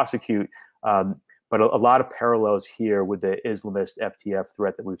prosecute. but a lot of parallels here with the Islamist FTF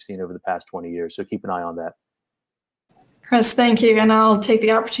threat that we've seen over the past 20 years. So keep an eye on that. Chris, thank you. And I'll take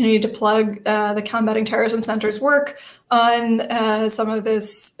the opportunity to plug the Combating Terrorism Center's work on some of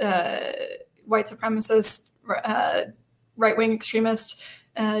this white supremacist, right-wing extremist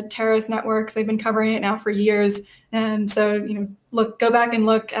terrorist networks. They've been covering it now for years. And so, go back and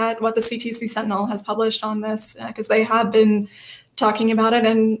look at what the CTC Sentinel has published on this, because they have been talking about it.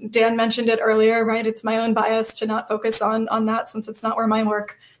 And Dan mentioned it earlier, right? It's my own bias to not focus on that, since it's not where my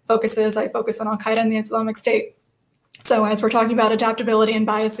work focuses. I focus on Al-Qaeda and the Islamic State. So as we're talking about adaptability and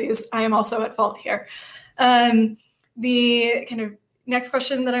biases, I am also at fault here. The kind of next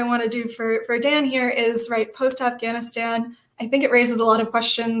question that I want to do for Dan here is, right, post-Afghanistan, I think it raises a lot of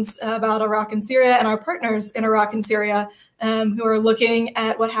questions about Iraq and Syria and our partners in Iraq and Syria, who are looking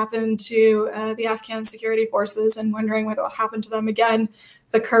at what happened to the Afghan security forces and wondering what will happen to them again.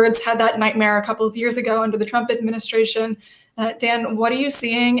 The Kurds had that nightmare a couple of years ago under the Trump administration. Dan, what are you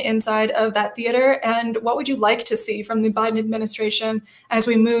seeing inside of that theater, and what would you like to see from the Biden administration as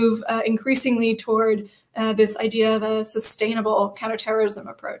we move increasingly toward this idea of a sustainable counterterrorism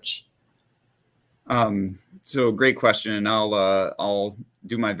approach? So great question, and I'll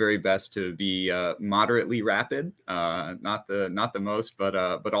do my very best to be moderately rapid, not the most,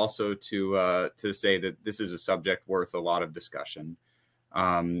 but also to say that this is a subject worth a lot of discussion.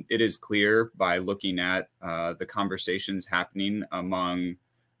 It is clear by looking at the conversations happening among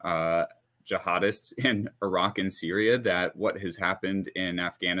jihadists in Iraq and Syria that what has happened in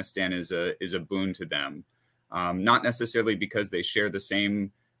Afghanistan is a boon to them, not necessarily because they share the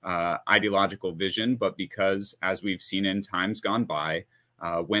same ideological vision, but because, as we've seen in times gone by,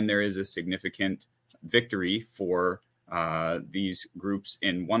 when there is a significant victory for these groups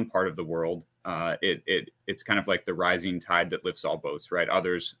in one part of the world, it's kind of like the rising tide that lifts all boats, right?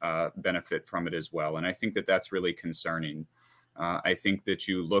 Others benefit from it as well. And I think that that's really concerning. I think that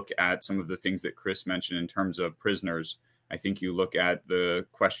you look at some of the things that Chris mentioned in terms of prisoners. I think you look at the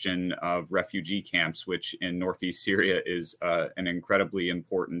question of refugee camps, which in Northeast Syria is an incredibly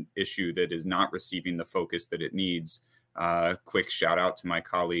important issue that is not receiving the focus that it needs. Quick shout out to my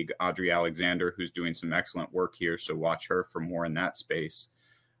colleague, Audrey Alexander, who's doing some excellent work here. So watch her for more in that space.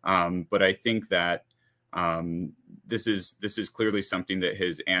 But I think that this is clearly something that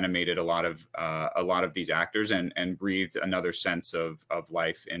has animated a lot of these actors and breathed another sense of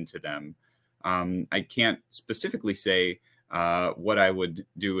life into them. I can't specifically say what I would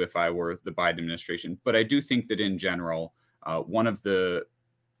do if I were the Biden administration, but I do think that in general, one of the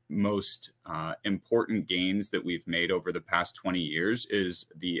most important gains that we've made over the past 20 years is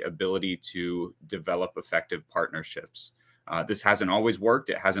the ability to develop effective partnerships. This hasn't always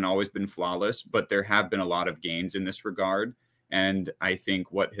worked. It hasn't always been flawless, but there have been a lot of gains in this regard. And I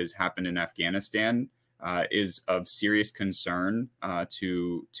think what has happened in Afghanistan is of serious concern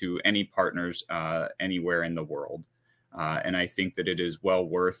to any partners anywhere in the world. And I think that it is well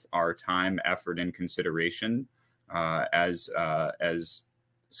worth our time, effort, and consideration as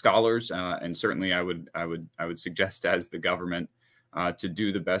scholars, and certainly I would suggest as the government to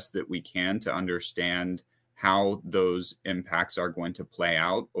do the best that we can to understand how those impacts are going to play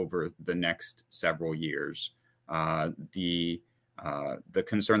out over the next several years. The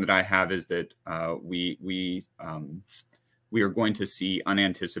concern that I have is that we are going to see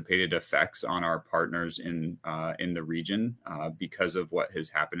unanticipated effects on our partners in the region because of what has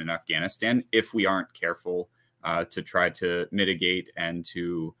happened in Afghanistan, if we aren't careful to try to mitigate and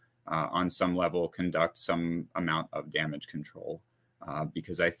to, on some level, conduct some amount of damage control.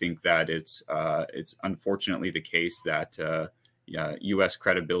 Because I think that it's unfortunately the case that U.S.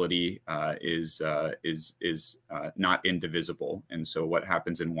 credibility is not indivisible, and so what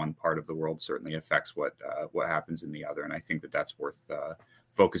happens in one part of the world certainly affects what happens in the other. And I think that that's worth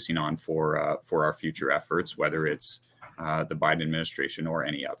focusing on for our future efforts, whether it's the Biden administration or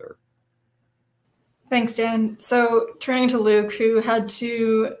any other. Thanks, Dan. So turning to Luke, who had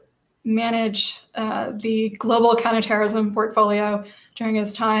to manage the global counterterrorism portfolio during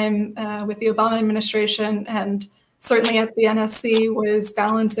his time with the Obama administration, and certainly at the NSC was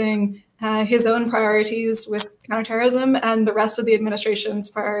balancing his own priorities with counterterrorism and the rest of the administration's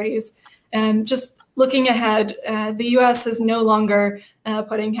priorities. And just looking ahead, the U.S. is no longer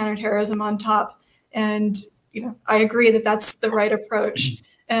putting counterterrorism on top. And I agree that that's the right approach.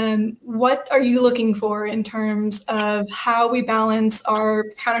 What are you looking for in terms of how we balance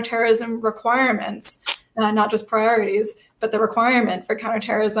our counterterrorism requirements, not just priorities, but the requirement for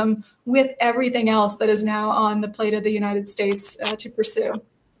counterterrorism with everything else that is now on the plate of the United States to pursue?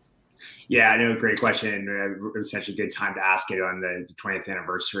 Yeah, I know, great question. It was such a good time to ask it on the 20th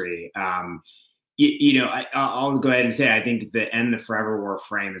anniversary. I'll go ahead and say I think the end the forever war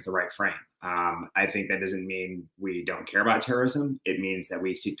frame is the right frame. I think that doesn't mean we don't care about terrorism. It means that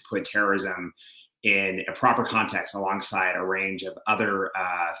we seek to put terrorism in a proper context alongside a range of other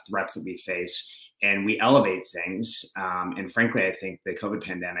threats that we face, and we elevate things. And frankly, I think the COVID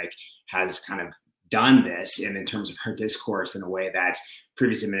pandemic has kind of done this in terms of our discourse in a way that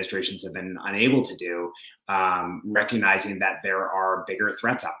previous administrations have been unable to do, recognizing that there are bigger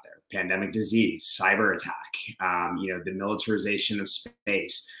threats out there. Pandemic disease, cyber attack, the militarization of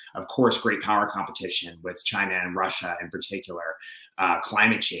space, of course, great power competition with China and Russia in particular,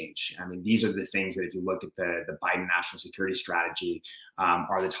 climate change. I mean, these are the things that if you look at the Biden national security strategy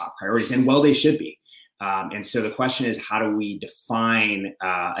are the top priorities, and well, they should be. And so the question is, how do we define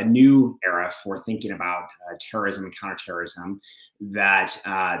a new era for thinking about terrorism and counterterrorism that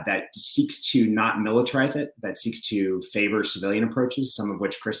seeks to not militarize it, that seeks to favor civilian approaches, some of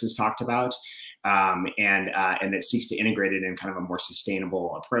which Chris has talked about, and that seeks to integrate it in kind of a more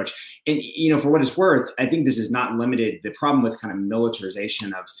sustainable approach. And for what it's worth, I think this is not limited. The problem with kind of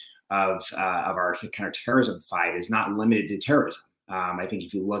militarization of our counterterrorism fight is not limited to terrorism. I think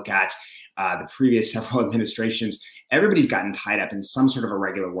if you look at the previous several administrations, everybody's gotten tied up in some sort of a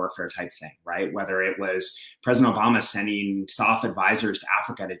regular warfare type thing, right? Whether it was President Obama sending soft advisors to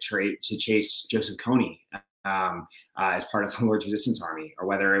Africa to chase Joseph Kony as part of the Lord's Resistance Army, or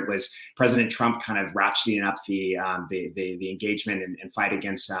whether it was President Trump kind of ratcheting up the engagement and fight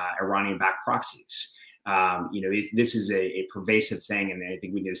against Iranian-backed proxies. This is a pervasive thing, and I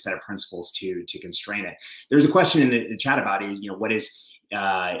think we need a set of principles to constrain it. There's a question in the chat about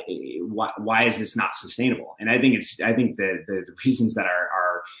why is this not sustainable? And I think the reasons that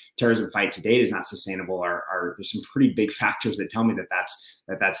our terrorism fight to date is not sustainable are there's some pretty big factors that tell me that's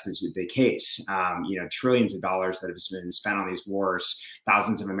the case. Trillions of dollars that have been spent on these wars,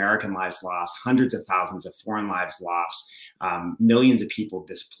 thousands of American lives lost, hundreds of thousands of foreign lives lost, millions of people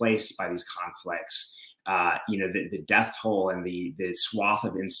displaced by these conflicts. The death toll and the swath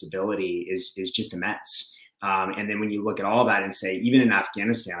of instability is just immense. And then when you look at all that and say, even in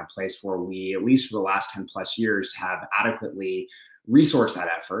Afghanistan, a place where we, at least for the last 10 plus years, have adequately resourced that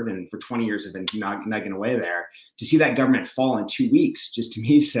effort, and for 20 years have been nugging away there, to see that government fall in 2 weeks, just to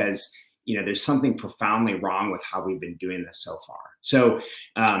me says, there's something profoundly wrong with how we've been doing this so far. So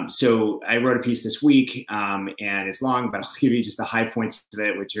I wrote a piece this week, and it's long, but I'll give you just the high points of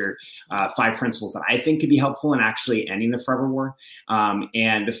it, which are 5 principles that I think could be helpful in actually ending the forever war.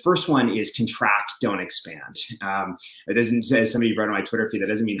 And the first one is contract, don't expand. It doesn't say, as somebody wrote on my Twitter feed, that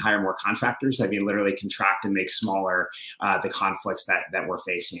doesn't mean hire more contractors. I mean, literally contract and make smaller the conflicts that we're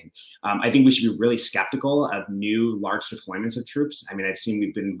facing. I think we should be really skeptical of new large deployments of troops. I mean, I've seen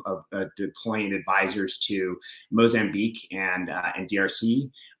we've been deploying advisors to Mozambique and DRC.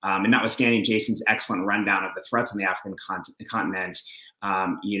 And notwithstanding Jason's excellent rundown of the threats on the African continent,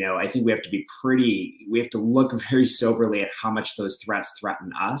 I think we have to look very soberly at how much those threats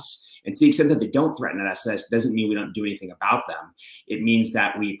threaten us. And to the extent that they don't threaten us, that doesn't mean we don't do anything about them. It means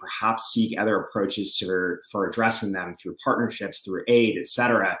that we perhaps seek other approaches for addressing them through partnerships, through aid, et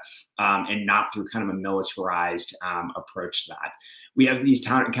cetera, and not through kind of a militarized approach to that. We have these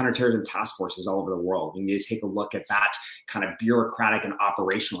counterterrorism task forces all over the world. We need to take a look at that kind of bureaucratic and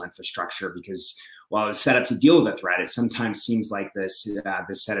operational infrastructure, because while it's set up to deal with a threat, it sometimes seems like this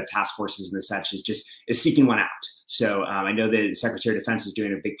set of task forces and such is seeking one out. So I know the Secretary of Defense is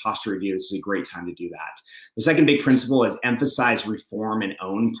doing a big posture review. This is a great time to do that. The second big principle is emphasize reform and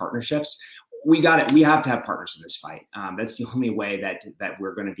own partnerships. We have to have partners in this fight. That's the only way that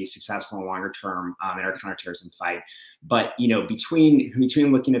we're going to be successful in the longer term in our counterterrorism fight. But between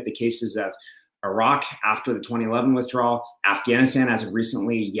looking at the cases of Iraq after the 2011 withdrawal, Afghanistan as of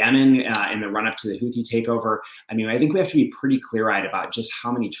recently, Yemen in the run-up to the Houthi takeover, I mean, I think we have to be pretty clear-eyed about just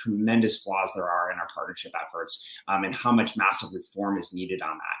how many tremendous flaws there are in our partnership efforts, and how much massive reform is needed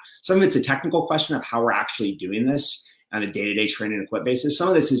on that. Some of it's a technical question of how we're actually doing this on a day-to-day train and equip basis. Some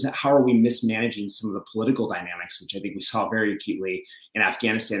of this is how are we mismanaging some of the political dynamics, which I think we saw very acutely in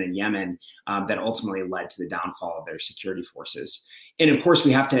Afghanistan and Yemen, that ultimately led to the downfall of their security forces. And of course,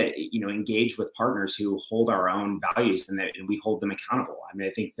 we have to, engage with partners who hold our own values and we hold them accountable. I mean,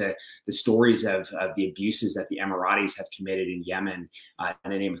 I think that the stories of the abuses that the Emiratis have committed in Yemen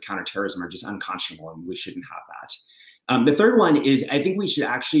in the name of counterterrorism are just unconscionable, and we shouldn't have that. The third one is I think we should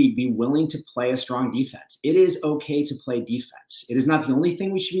actually be willing to play a strong defense. It is okay to play defense. It is not the only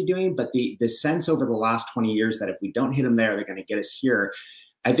thing we should be doing, but the sense over the last 20 years that if we don't hit them there, they're going to get us here.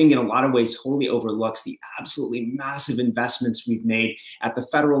 I think in a lot of ways totally overlooks the absolutely massive investments we've made at the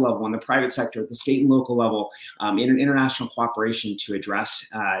federal level, in the private sector, at the state and local level, in international cooperation to address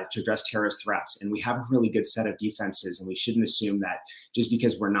terrorist threats. And we have a really good set of defenses, and we shouldn't assume that just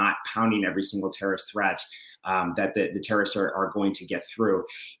because we're not pounding every single terrorist threat, that the terrorists are going to get through.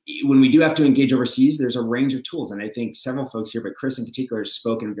 When we do have to engage overseas, there's a range of tools. And I think several folks here, but Chris in particular, has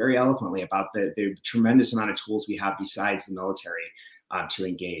spoken very eloquently about the tremendous amount of tools we have besides the military to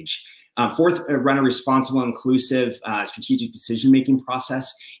engage. Fourth, run a responsible, inclusive, strategic decision-making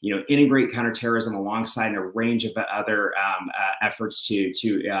process. Integrate counterterrorism alongside a range of other efforts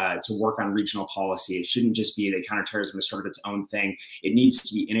to work on regional policy. It shouldn't just be that counterterrorism is sort of its own thing. It needs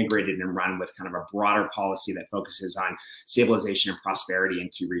to be integrated and run with kind of a broader policy that focuses on stabilization and prosperity in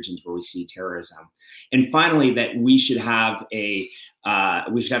key regions where we see terrorism. And finally, that we should have a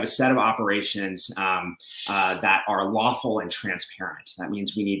set of operations that are lawful and transparent. That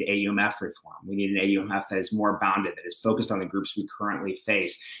means we need AUMF reform. We need an AUMF that is more bounded, that is focused on the groups we currently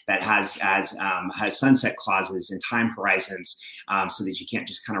face, that has sunset clauses and time horizons, so that you can't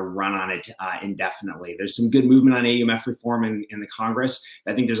just kind of run on it indefinitely. There's some good movement on AUMF reform in the Congress.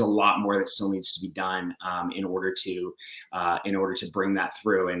 I think there's a lot more that still needs to be done in order to bring that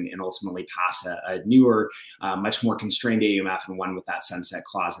through and ultimately pass a newer, much more constrained AUMF, and one with that sunset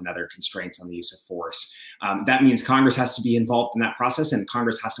clause and other constraints on the use of force. That means Congress has to be involved in that process, and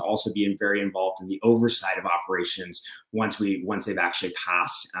Congress has to also be very involved in the oversight of operations once they've actually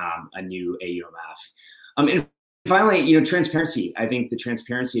passed a new AUMF. And finally, transparency. I think the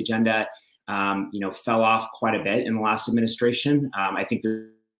transparency agenda, fell off quite a bit in the last administration. I think there's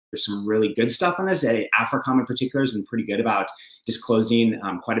some really good stuff on this. AFRICOM in particular has been pretty good about disclosing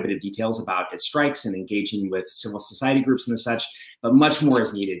quite a bit of details about its strikes and engaging with civil society groups and such, but much more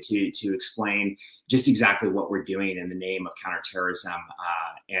is needed to explain just exactly what we're doing in the name of counterterrorism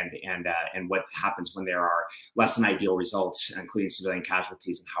and what happens when there are less than ideal results, including civilian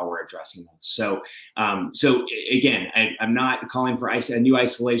casualties, and how we're addressing those. So again, I'm not calling for a new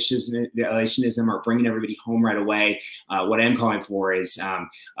isolationism or bringing everybody home right away. What I am calling for is a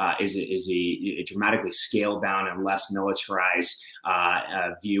dramatically scaled down and less militarized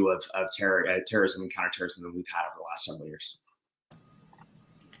view of terrorism and counterterrorism than we've had over the last several years.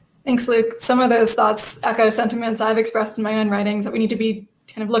 Thanks, Luke. Some of those thoughts echo sentiments I've expressed in my own writings, that we need to be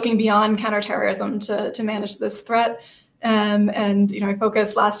kind of looking beyond counterterrorism to manage this threat. I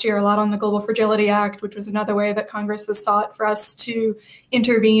focused last year a lot on the Global Fragility Act, which was another way that Congress has sought for us to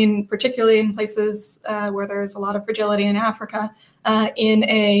intervene, particularly in places where there's a lot of fragility in Africa, in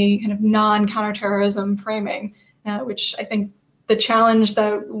a kind of non-counterterrorism framing, which I think the challenge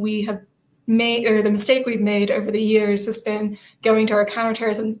that we have made, or the mistake we've made over the years, has been going to our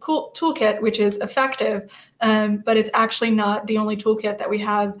counterterrorism toolkit, which is effective, but it's actually not the only toolkit that we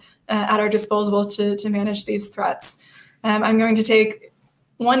have at our disposal to manage these threats. I'm going to take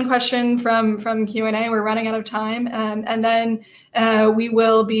one question from Q&A. We're running out of time, and then we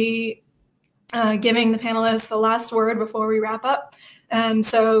will be giving the panelists the last word before we wrap up.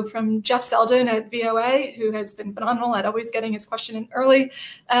 So from Jeff Selden at VOA, who has been phenomenal at always getting his question in early.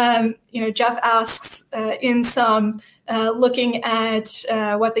 Jeff asks, in sum, looking at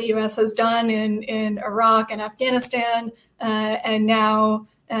what the U.S. has done in Iraq and Afghanistan, and now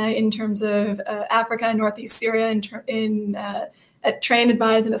in terms of Africa and Northeast Syria, at train,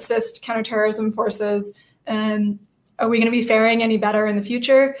 advise, and assist counterterrorism forces, are we going to be faring any better in the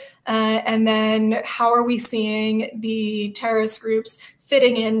future? And then how are we seeing the terrorist groups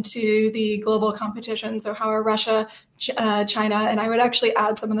fitting into the global competition? So how are Russia, China, and I would actually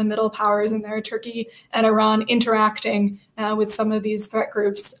add some of the middle powers in there, Turkey and Iran, interacting with some of these threat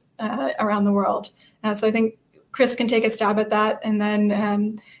groups around the world? So I think Chris can take a stab at that, and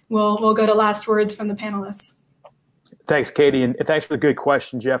then we'll go to last words from the panelists. Thanks, Katie, and thanks for the good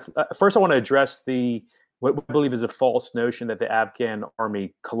question, Jeff. First, I want to address what we believe is a false notion that the Afghan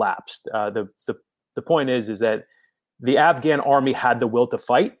army collapsed. The point is that the Afghan army had the will to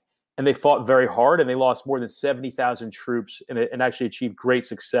fight, and they fought very hard, and they lost more than 70,000 troops and actually achieved great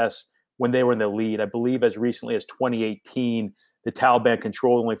success when they were in the lead. I believe as recently as 2018, the Taliban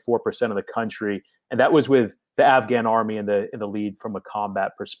controlled only 4% of the country, and that was with the Afghan army in the lead from a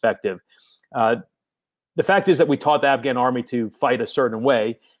combat perspective. The fact is that we taught the Afghan army to fight a certain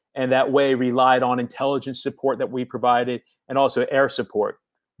way, and that way relied on intelligence support that we provided and also air support.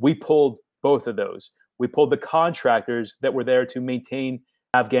 We pulled both of those. We pulled the contractors that were there to maintain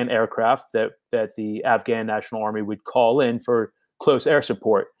Afghan aircraft that the Afghan National Army would call in for close air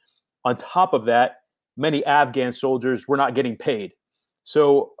support. On top of that, many Afghan soldiers were not getting paid.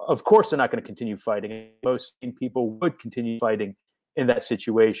 So, of course, they're not going to continue fighting. Most people would continue fighting in that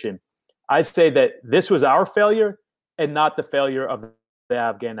situation. I'd say that this was our failure and not the failure of the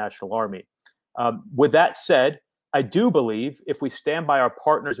Afghan National Army. With that said, I do believe if we stand by our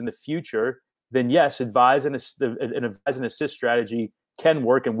partners in the future, then yes, advise and assist strategy can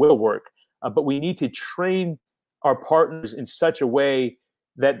work and will work. But we need to train our partners in such a way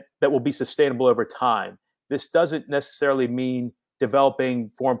that will be sustainable over time. This doesn't necessarily mean developing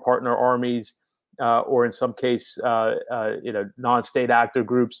foreign partner armies or in some case, non-state actor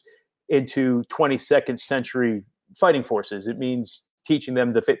groups into 22nd century fighting forces. It means teaching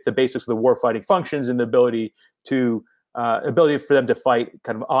them the basics of the war fighting functions and the ability for them to fight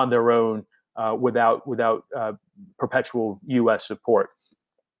kind of on their own without perpetual U.S. support.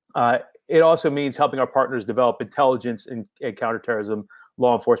 It also means helping our partners develop intelligence and counterterrorism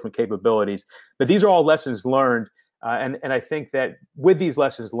law enforcement capabilities. But these are all lessons learned. And I think that with these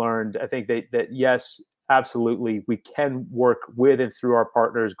lessons learned, I think that yes, absolutely, we can work with and through our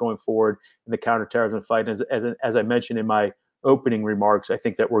partners going forward in the counterterrorism fight. As I mentioned in my opening remarks, I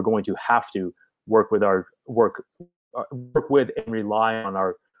think that we're going to have to work with and rely on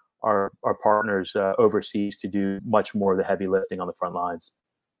our partners overseas to do much more of the heavy lifting on the front lines.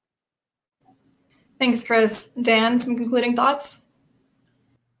 Thanks, Chris. Dan, some concluding thoughts?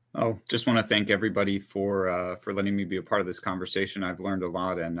 Oh, just want to thank everybody for letting me be a part of this conversation. I've learned a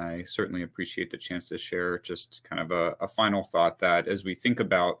lot, and I certainly appreciate the chance to share just kind of a final thought that as we think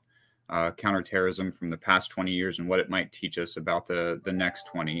about counterterrorism from the past 20 years and what it might teach us about the next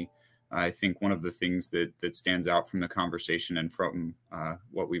 20, I think one of the things that stands out from the conversation and from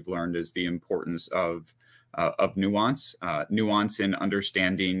what we've learned is the importance of nuance, nuance in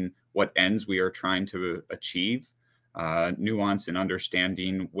understanding what ends we are trying to achieve. Nuance in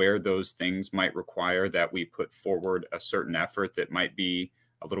understanding where those things might require that we put forward a certain effort that might be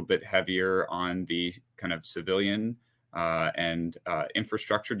a little bit heavier on the kind of civilian and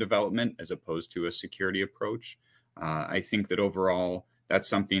infrastructure development as opposed to a security approach. I think that overall, that's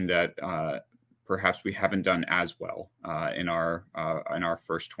something that perhaps we haven't done as well in our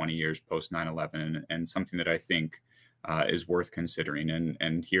first 20 years post 9/11, and something that I think is worth considering.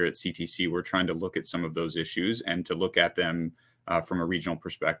 And here at CTC, we're trying to look at some of those issues and to look at them from a regional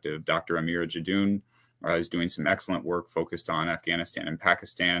perspective. Dr. Amira Jadoon is doing some excellent work focused on Afghanistan and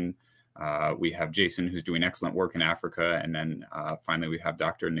Pakistan. We have Jason, who's doing excellent work in Africa. And then finally, we have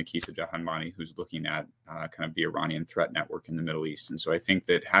Dr. Nakisa Jahanbani, who's looking at kind of the Iranian threat network in the Middle East. And so I think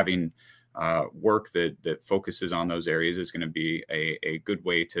that having work that focuses on those areas is going to be a good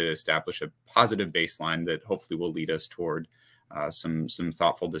way to establish a positive baseline that hopefully will lead us toward some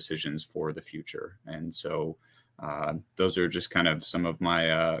thoughtful decisions for the future. And so those are just kind of some of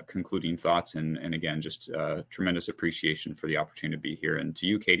my concluding thoughts. And again, just tremendous appreciation for the opportunity to be here, and to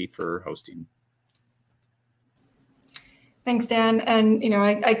you, Katie, for hosting. Thanks, Dan. And,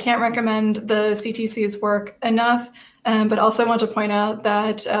 I can't recommend the CTC's work enough, but also want to point out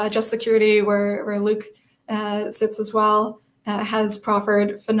that Just Security, where Luke sits as well, has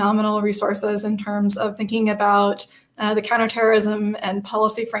proffered phenomenal resources in terms of thinking about the counterterrorism and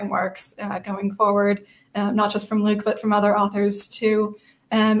policy frameworks going forward, not just from Luke, but from other authors too.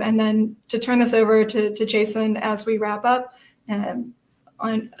 And then to turn this over to Jason as we wrap up,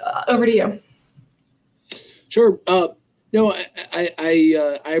 over to you. Sure. No,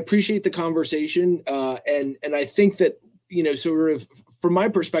 I appreciate the conversation, and I think that sort of from my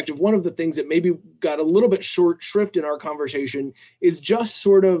perspective, one of the things that maybe got a little bit short shrift in our conversation is just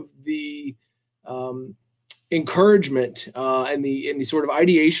sort of the encouragement and the sort of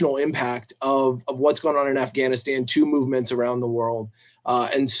ideational impact of what's going on in Afghanistan to movements around the world,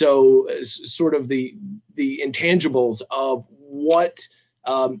 and so sort of the intangibles of what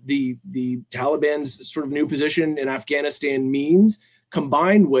the Taliban's sort of new position in Afghanistan means,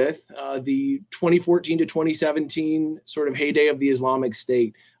 combined with the 2014 to 2017 sort of heyday of the Islamic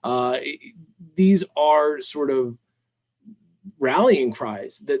State. These are sort of rallying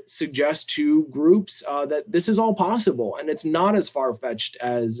cries that suggest to groups that this is all possible, and it's not as far-fetched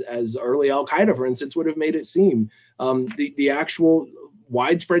as early Al-Qaeda, for instance, would have made it seem. The actual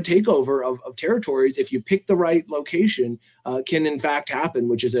widespread takeover of territories, if you pick the right location, can in fact happen,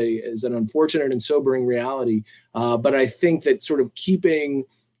 which is an unfortunate and sobering reality. But I think that sort of keeping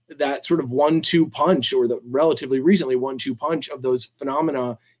that sort of 1-2 punch, or the relatively recently 1-2 punch of those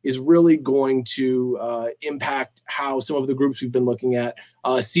phenomena, is really going to impact how some of the groups we've been looking at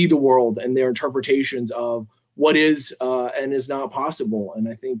see the world and their interpretations of what is and is not possible. And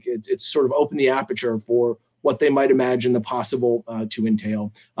I think it's sort of opened the aperture for what they might imagine the possible to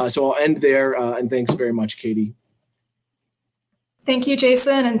entail. So I'll end there, and thanks very much, Katie. Thank you,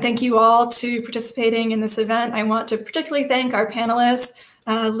 Jason, and thank you all to participating in this event. I want to particularly thank our panelists,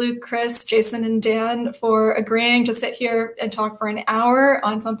 Luke, Chris, Jason, and Dan, for agreeing to sit here and talk for an hour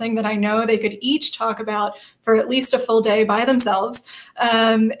on something that I know they could each talk about for at least a full day by themselves,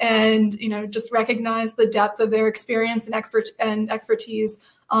 and just recognize the depth of their experience and expertise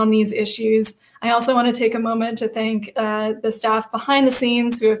on these issues. I also want to take a moment to thank the staff behind the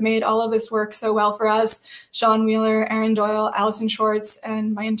scenes who have made all of this work so well for us: Sean Wheeler, Aaron Doyle, Allison Schwartz,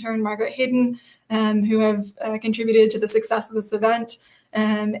 and my intern, Margaret Hayden, who have contributed to the success of this event.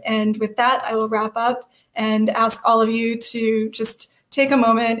 And with that, I will wrap up and ask all of you to just take a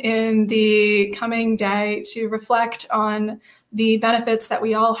moment in the coming day to reflect on the benefits that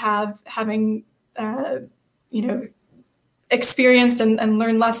we all have, having experienced and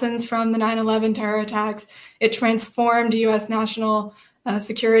learned lessons from the 9/11 terror attacks. It transformed U.S. national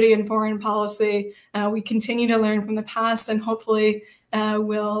security and foreign policy. We continue to learn from the past, and hopefully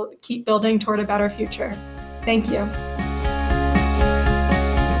we'll keep building toward a better future. Thank you.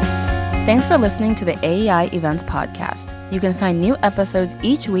 Thanks for listening to the AEI Events Podcast. You can find new episodes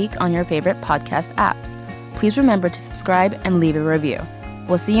each week on your favorite podcast apps. Please remember to subscribe and leave a review.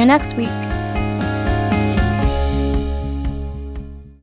 We'll see you next week.